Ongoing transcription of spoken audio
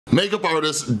Makeup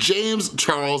artist James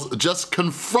Charles just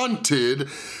confronted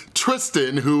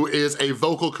Tristan, who is a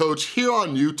vocal coach here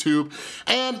on YouTube,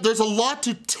 and there's a lot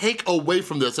to take away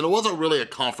from this, and it wasn't really a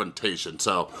confrontation,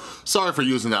 so sorry for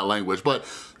using that language, but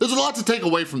there's a lot to take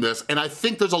away from this, and I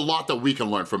think there's a lot that we can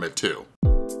learn from it too.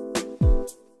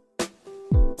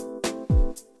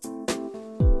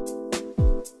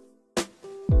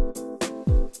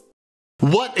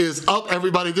 What is up,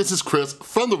 everybody? This is Chris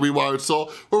from The Rewired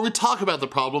Soul, where we talk about the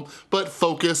problem, but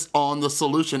focus on the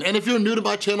solution. And if you're new to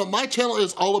my channel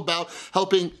is all about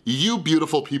helping you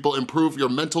beautiful people improve your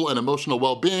mental and emotional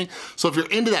well-being. So if you're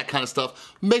into that kind of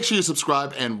stuff, make sure you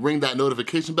subscribe and ring that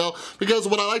notification bell, because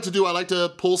what I like to do, I like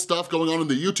to pull stuff going on in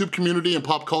the YouTube community and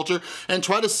pop culture and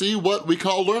try to see what we can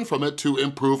all learn from it to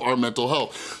improve our mental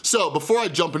health. So before I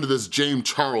jump into this James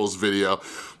Charles video,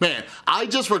 man, I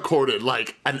just recorded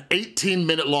like an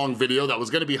 18-minute long video that was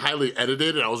gonna be highly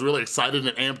edited, and I was really excited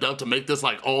and amped up to make this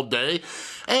like all day.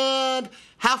 And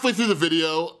halfway through the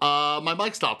video, my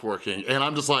mic stopped working, and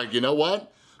I'm just like, you know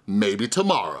what? Maybe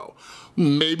tomorrow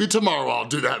I'll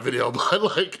do that video. But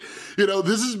like, you know,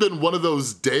 this has been one of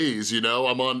those days, you know,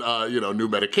 I'm on, you know, new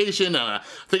medication, and I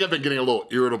think I've been getting a little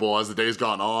irritable as the day's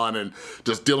gone on, and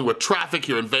just dealing with traffic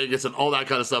here in Vegas and all that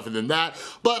kind of stuff, and then that.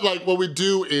 But like, what we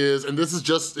do is, and this is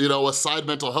just, you know, a side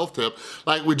mental health tip,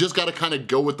 like we just gotta kind of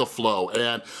go with the flow.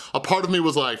 And a part of me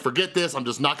was like, forget this, I'm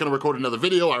just not gonna record another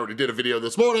video. I already did a video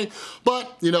this morning,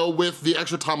 but you know, with the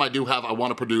extra time I do have, I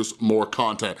wanna produce more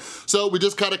content. So we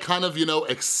just gotta kind of, you know,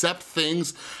 accept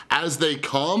things as they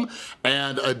come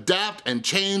and adapt and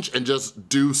change and just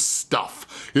do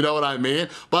stuff. You know what I mean?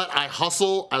 But I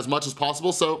hustle as much as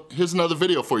possible, so here's another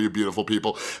video for you beautiful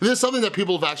people. And this is something that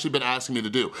people have actually been asking me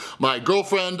to do. My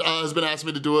girlfriend has been asking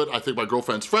me to do it. I think my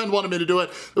girlfriend's friend wanted me to do it.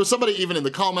 There was somebody even in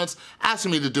the comments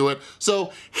asking me to do it,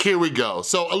 so here we go.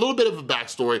 So a little bit of a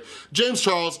backstory. James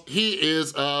Charles, he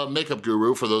is a makeup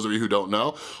guru, for those of you who don't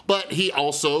know, but he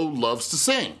also loves to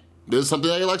sing. This is something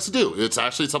that he likes to do. It's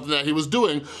actually something that he was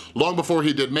doing long before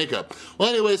he did makeup. Well,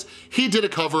 anyways, he did a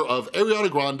cover of Ariana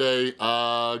Grande,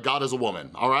 God Is a Woman,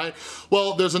 all right?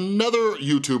 Well, there's another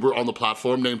YouTuber on the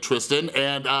platform named Tristan,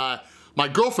 and my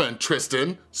girlfriend,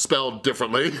 Tristan, spelled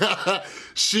differently,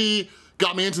 she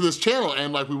got me into this channel,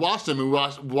 and like we watched him, and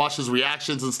we watched his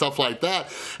reactions and stuff like that,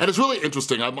 and it's really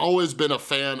interesting. I've always been a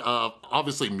fan of,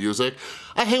 obviously, music.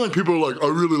 I hate when people are like, I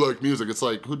really like music. It's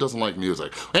like, who doesn't like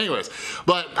music? Anyways,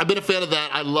 but I've been a fan of that.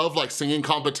 I love like singing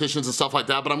competitions and stuff like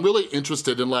that, but I'm really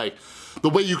interested in like the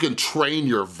way you can train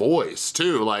your voice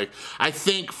too. Like, I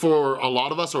think for a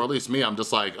lot of us, or at least me, I'm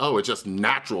just like, oh, it's just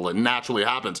natural, it naturally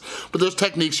happens. But there's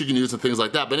techniques you can use and things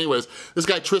like that. But anyways, this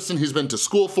guy Tristan, he's been to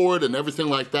school for it and everything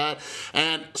like that.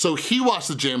 And so he watched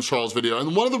the James Charles video.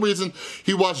 And one of the reasons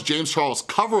he watched James Charles'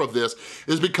 cover of this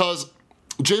is because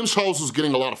James Charles was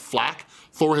getting a lot of flack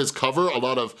for his cover, a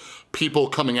lot of people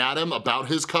coming at him about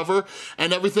his cover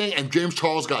and everything, and James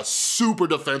Charles got super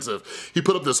defensive. He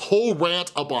put up this whole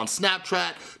rant up on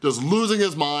Snapchat, just losing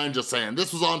his mind, just saying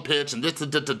this was on pitch and this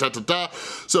da.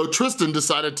 So Tristan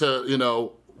decided to, you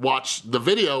know, watch the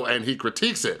video, and he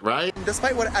critiques it, right?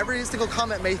 Despite what every single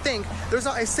comment may think, there's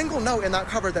not a single note in that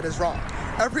cover that is wrong.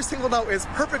 Every single note is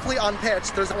perfectly on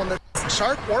pitch. There's one that's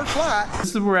sharp or flat.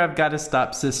 This is where I've got to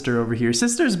stop sister over here.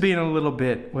 Sister's being a little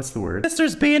bit, what's the word?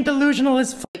 Sister's being delusional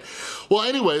as f. Well,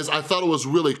 anyways, I thought it was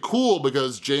really cool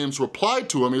because James replied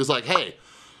to him. He was like, hey,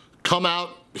 come out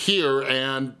here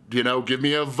and, you know, give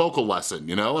me a vocal lesson,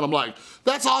 you know? And I'm like,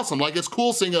 that's awesome. Like, it's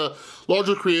cool seeing a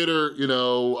larger creator, you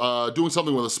know, doing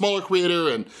something with a smaller creator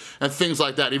and things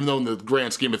like that, even though in the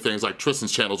grand scheme of things, like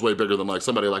Tristan's channel is way bigger than like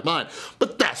somebody like mine,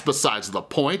 but that's besides the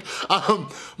point. But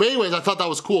anyways, I thought that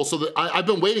was cool. So I've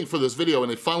been waiting for this video,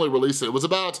 and they finally released it. It was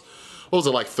about, what was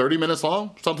it, like 30 minutes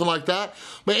long? Something like that.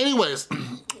 But anyways,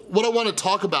 what I want to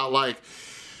talk about, like,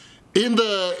 in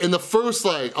the first,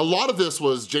 like, a lot of this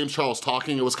was James Charles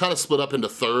talking. It was kind of split up into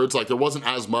thirds. Like, there wasn't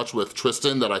as much with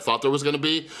Tristan that I thought there was gonna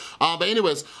be. But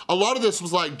anyways, a lot of this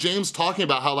was like James talking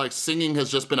about how like singing has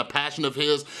just been a passion of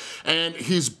his, and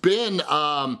he's been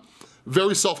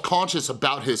very self-conscious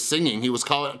about his singing. He was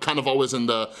kind of always in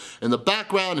the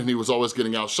background, and he was always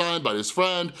getting outshined by his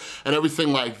friend and everything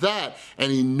like that, and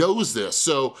he knows this.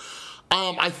 So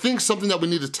I think something that we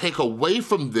need to take away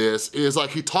from this is, like,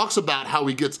 he talks about how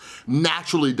he gets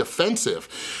naturally defensive.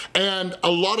 And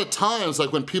a lot of times,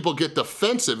 like, when people get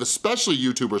defensive, especially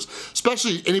YouTubers,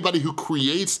 especially anybody who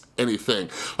creates anything,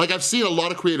 like, I've seen a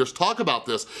lot of creators talk about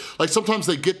this, like, sometimes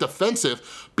they get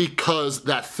defensive because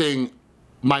that thing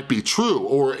might be true,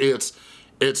 or it's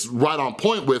it's right on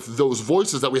point with those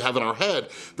voices that we have in our head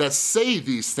that say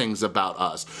these things about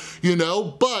us, you know?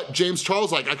 But James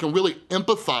Charles, like, I can really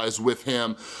empathize with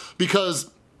him because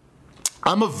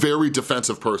I'm a very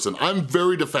defensive person. I'm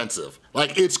very defensive.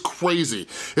 Like, it's crazy.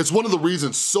 It's one of the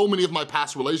reasons so many of my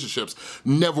past relationships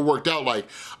never worked out. Like,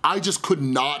 I just could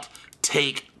not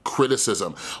take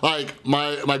criticism. Like,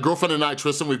 my girlfriend and I,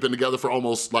 Tristan, we've been together for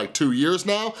almost like 2 years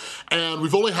now, and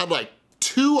we've only had like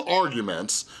 2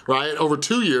 arguments, right? Over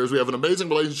 2 years, we have an amazing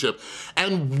relationship,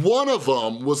 and one of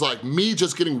them was like me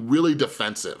just getting really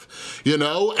defensive, you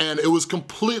know? And it was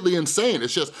completely insane.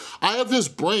 It's just, I have this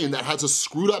brain that has a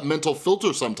screwed up mental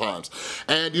filter sometimes.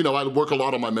 And you know, I work a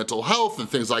lot on my mental health and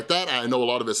things like that. I know a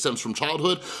lot of it stems from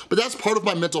childhood, but that's part of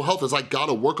my mental health is I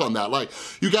gotta work on that. Like,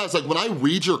 you guys, like when I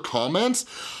read your comments,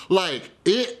 like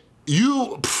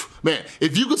man,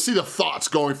 if you could see the thoughts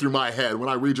going through my head when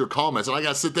I read your comments, and I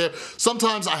gotta sit there,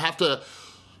 sometimes I have to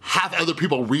have other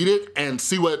people read it and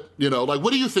see what, you know, like,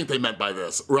 what do you think they meant by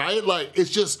this, right? Like, it's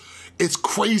just, it's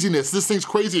craziness. This thing's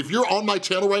crazy. If you're on my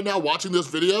channel right now watching this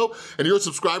video and you're a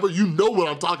subscriber, you know what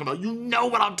I'm talking about. You know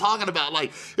what I'm talking about.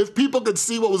 Like, if people could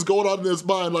see what was going on in his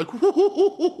mind, like,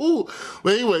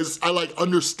 But anyways, I like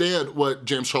understand what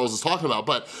James Charles is talking about.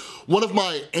 But one of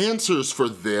my answers for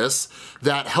this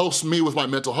that helps me with my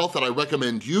mental health that I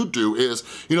recommend you do is,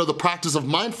 you know, the practice of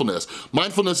mindfulness.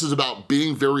 Mindfulness is about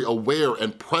being very aware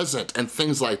and present and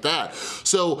things like that.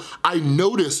 So I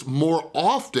noticed more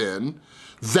often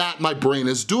that my brain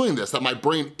is doing this, that my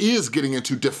brain is getting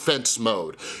into defense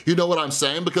mode. You know what I'm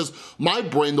saying? Because my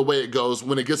brain, the way it goes,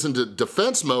 when it gets into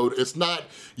defense mode, it's not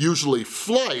usually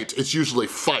flight, it's usually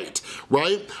fight,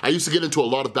 right? I used to get into a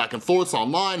lot of back and forths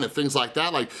online and things like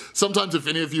that. Like, sometimes if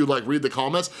any of you like read the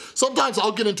comments, sometimes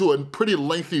I'll get into a pretty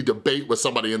lengthy debate with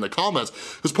somebody in the comments,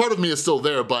 because part of me is still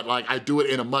there, but like I do it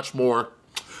in a much more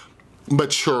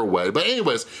mature way. But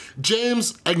anyways,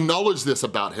 James acknowledged this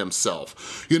about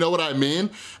himself. You know what I mean?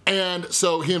 And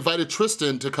so he invited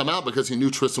Tristan to come out because he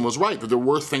knew Tristan was right, that there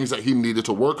were things that he needed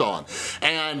to work on.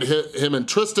 And him and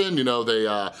Tristan, you know,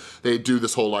 they do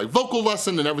this whole like vocal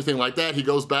lesson and everything like that. He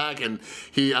goes back and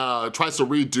he tries to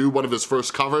redo one of his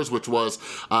first covers, which was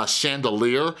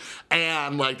Chandelier.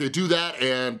 And like they do that,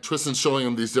 and Tristan's showing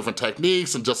him these different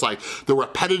techniques and just like the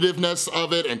repetitiveness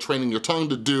of it and training your tongue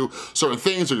to do certain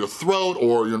things, or your throat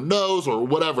or your nose or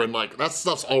whatever. And like that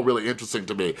stuff's all really interesting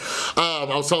to me. I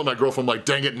was telling my girlfriend, like,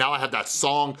 dang it, now I have that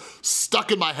song stuck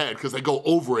in my head because they go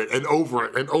over it and over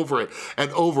it and over it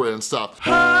and over it and stuff.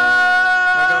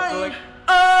 I'm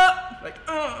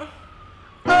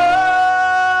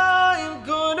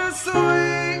gonna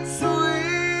swing,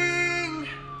 swing.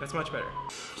 That's much better.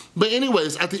 But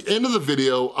anyways, at the end of the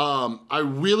video, I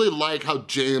really like how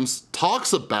James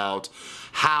talks about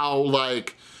how,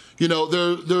 like, you know,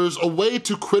 there's a way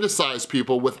to criticize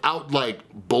people without like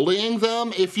bullying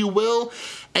them, if you will.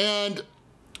 And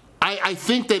I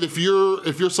think that if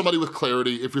you're somebody with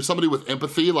clarity, if you're somebody with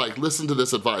empathy, like, listen to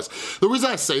this advice. The reason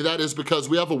I say that is because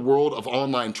we have a world of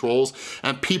online trolls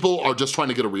and people are just trying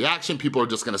to get a reaction. People are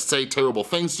just gonna say terrible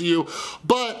things to you.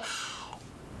 But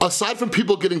aside from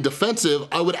people getting defensive,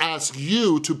 I would ask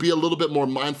you to be a little bit more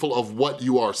mindful of what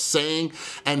you are saying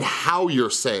and how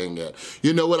you're saying it.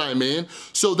 You know what I mean?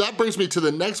 So that brings me to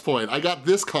the next point. I got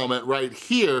this comment right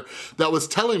here that was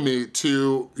telling me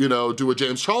to, you know, do a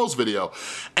James Charles video.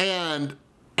 And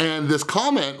this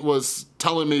comment was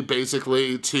telling me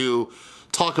basically to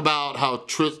talk about how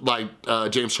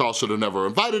James Charles should have never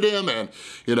invited him, and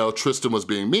you know, Tristan was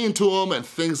being mean to him and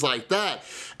things like that.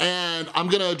 And I'm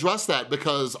gonna address that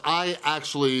because I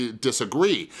actually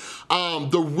disagree.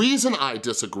 The reason I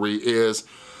disagree is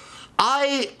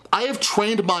I have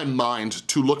trained my mind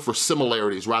to look for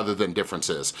similarities rather than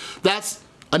differences. That's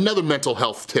another mental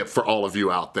health tip for all of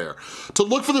you out there. To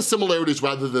look for the similarities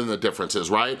rather than the differences,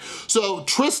 right? So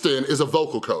Tristan is a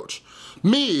vocal coach.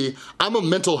 Me, I'm a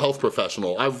mental health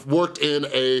professional. I've worked in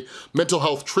a mental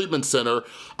health treatment center,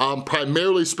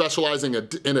 primarily specializing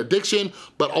in addiction,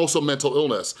 but also mental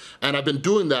illness. And I've been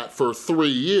doing that for 3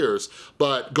 years,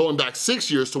 but going back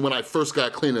 6 years to when I first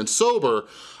got clean and sober,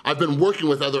 I've been working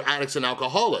with other addicts and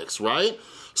alcoholics, right?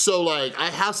 So like,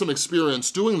 I have some experience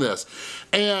doing this.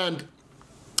 And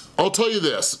I'll tell you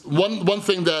this, one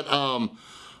thing that,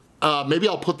 maybe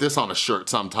I'll put this on a shirt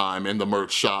sometime in the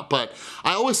merch shop, but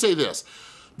I always say this: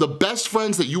 the best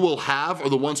friends that you will have are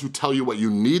the ones who tell you what you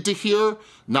need to hear,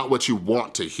 not what you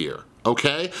want to hear,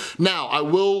 okay? Now, I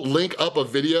will link up a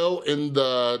video in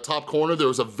the top corner. There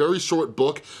was a very short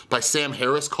book by Sam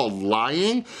Harris called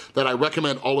Lying that I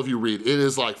recommend all of you read. It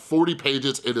is like 40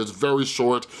 pages, it is very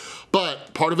short,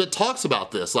 but part of it talks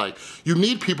about this. Like, you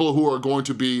need people who are going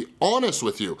to be honest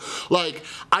with you. Like,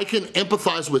 I can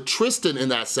empathize with Tristan in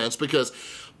that sense because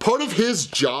part of his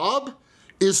job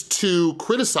is to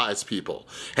criticize people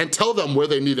and tell them where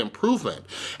they need improvement.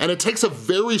 And it takes a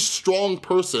very strong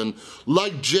person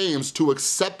like James to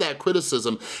accept that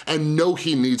criticism and know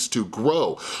he needs to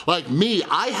grow. Like me,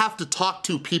 I have to talk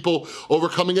to people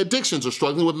overcoming addictions or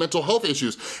struggling with mental health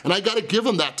issues, and I gotta give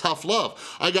them that tough love.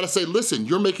 I gotta say, listen,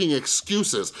 you're making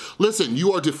excuses. Listen,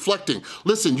 you are deflecting.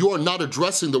 Listen, you are not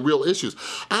addressing the real issues.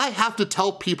 I have to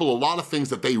tell people a lot of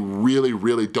things that they really,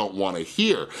 really don't wanna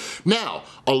hear. Now,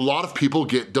 a lot of people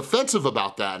get defensive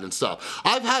about that and stuff.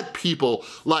 I've had people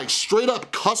like straight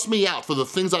up cuss me out for the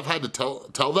things I've had to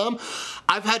tell them.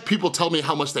 I've had people tell me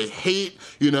how much they hate,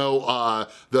 you know,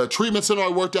 the treatment center I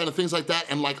worked at and things like that,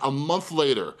 and like a month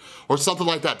later or something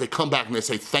like that, they come back and they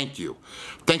say, thank you.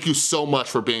 Thank you so much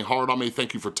for being hard on me.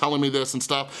 Thank you for telling me this and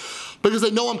stuff. Because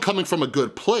they know I'm coming from a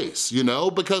good place, you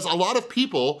know? Because a lot of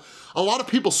people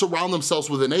surround themselves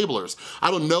with enablers.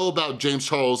 I don't know about James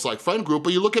Charles' like friend group,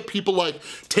 but you look at people like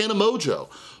Tana Mojo,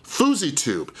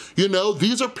 FouseyTube, you know,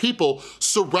 these are people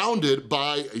surrounded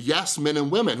by yes men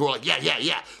and women who are like,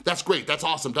 yeah, that's great, that's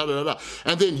awesome, da da da da.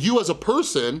 And then you as a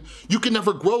person, you can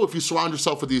never grow if you surround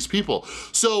yourself with these people.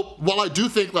 So while I do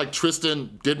think like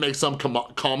Tristan did make some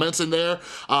comments in there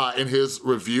in his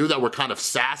review that were kind of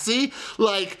sassy,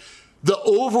 like, the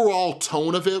overall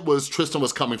tone of it was Tristan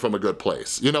was coming from a good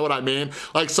place. You know what I mean?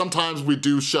 Like sometimes we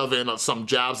do shove in some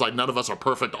jabs, like none of us are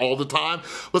perfect all the time,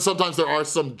 but sometimes there are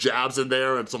some jabs in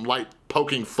there and some light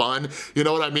poking fun, you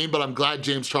know what I mean? But I'm glad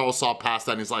James Charles saw past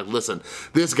that and he's like, listen,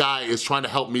 this guy is trying to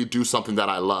help me do something that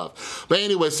I love. But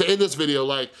anyway, so in this video,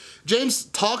 like, James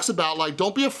talks about like,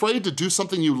 don't be afraid to do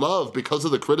something you love because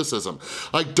of the criticism.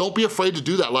 Like, don't be afraid to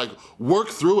do that. Like, work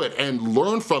through it and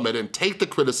learn from it and take the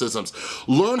criticisms.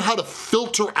 Learn how to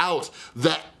filter out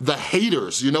the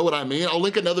haters, you know what I mean? I'll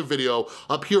link another video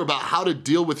up here about how to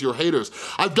deal with your haters.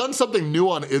 I've done something new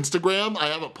on Instagram. I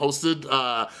haven't posted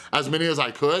as many as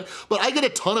I could, but I get a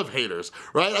ton of haters,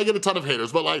 right? I get a ton of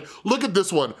haters, but like, look at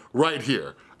this one right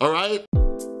here, all right?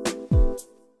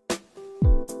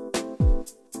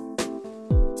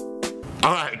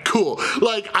 All right, cool.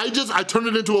 Like, I turned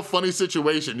it into a funny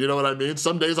situation, you know what I mean?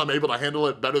 Some days I'm able to handle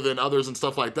it better than others and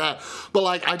stuff like that, but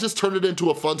like, I just turned it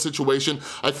into a fun situation.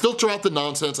 I filter out the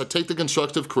nonsense, I take the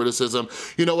constructive criticism,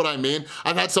 you know what I mean?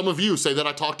 I've had some of you say that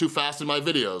I talk too fast in my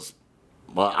videos.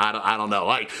 Well, I don't know,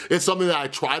 like, it's something that I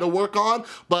try to work on,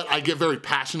 but I get very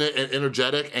passionate and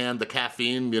energetic, and the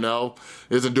caffeine, you know,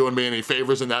 isn't doing me any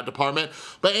favors in that department.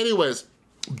 But anyways,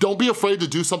 don't be afraid to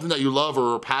do something that you love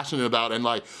or are passionate about and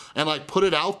like put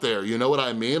it out there, you know what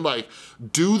I mean? Like,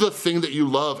 do the thing that you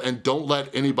love and don't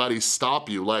let anybody stop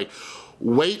you. Like,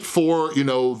 wait for, you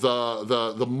know,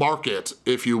 the market,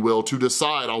 if you will, to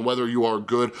decide on whether you are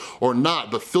good or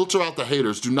not, but filter out the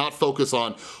haters. Do not focus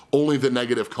on only the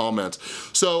negative comments.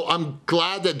 So I'm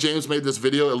glad that James made this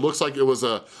video. It looks like it was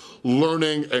a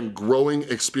learning and growing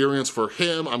experience for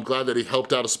him. I'm glad that he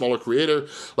helped out a smaller creator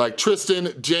like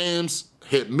Tristan. James,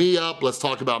 hit me up. Let's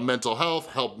talk about mental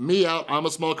health. Help me out. I'm a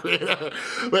small creator.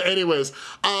 But anyways,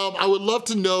 I would love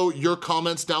to know your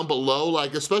comments down below.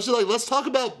 Like, especially like, let's talk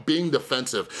about being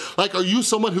defensive. Like, are you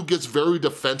someone who gets very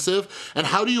defensive? And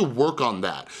how do you work on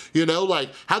that? You know,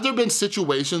 like, have there been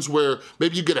situations where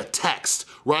maybe you get a text,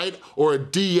 right? Or a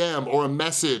DM or a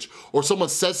message, or someone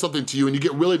says something to you and you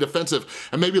get really defensive,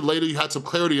 and maybe later you had some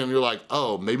clarity and you're like,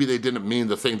 oh, maybe they didn't mean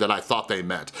the thing that I thought they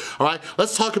meant, all right?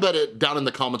 Let's talk about it down in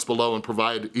the comments below and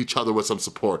provide each other with some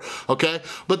support, okay?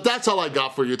 But that's all I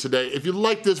got for you today. If you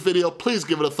like this video, please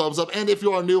give it a thumbs up, and if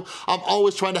you are new, I'm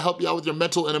always trying to help you out with your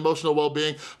mental and emotional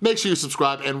well-being. Make sure you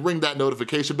subscribe and ring that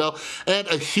notification bell, and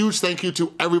a huge thank you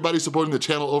to everybody supporting the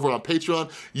channel over on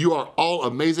Patreon. You are all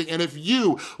amazing, and if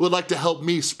you would like to help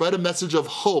me spread a message of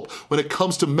hope when it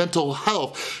comes to mental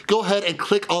health, go ahead and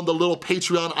click on the little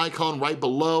Patreon icon right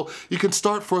below. You can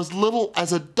start for as little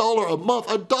as $1 a month,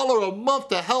 $1 a month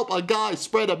to help a guy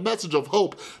spread a message of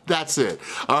hope. That's it,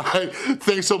 all right?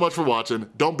 Thanks so much for watching.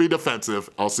 Don't be defensive.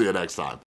 I'll see you next time.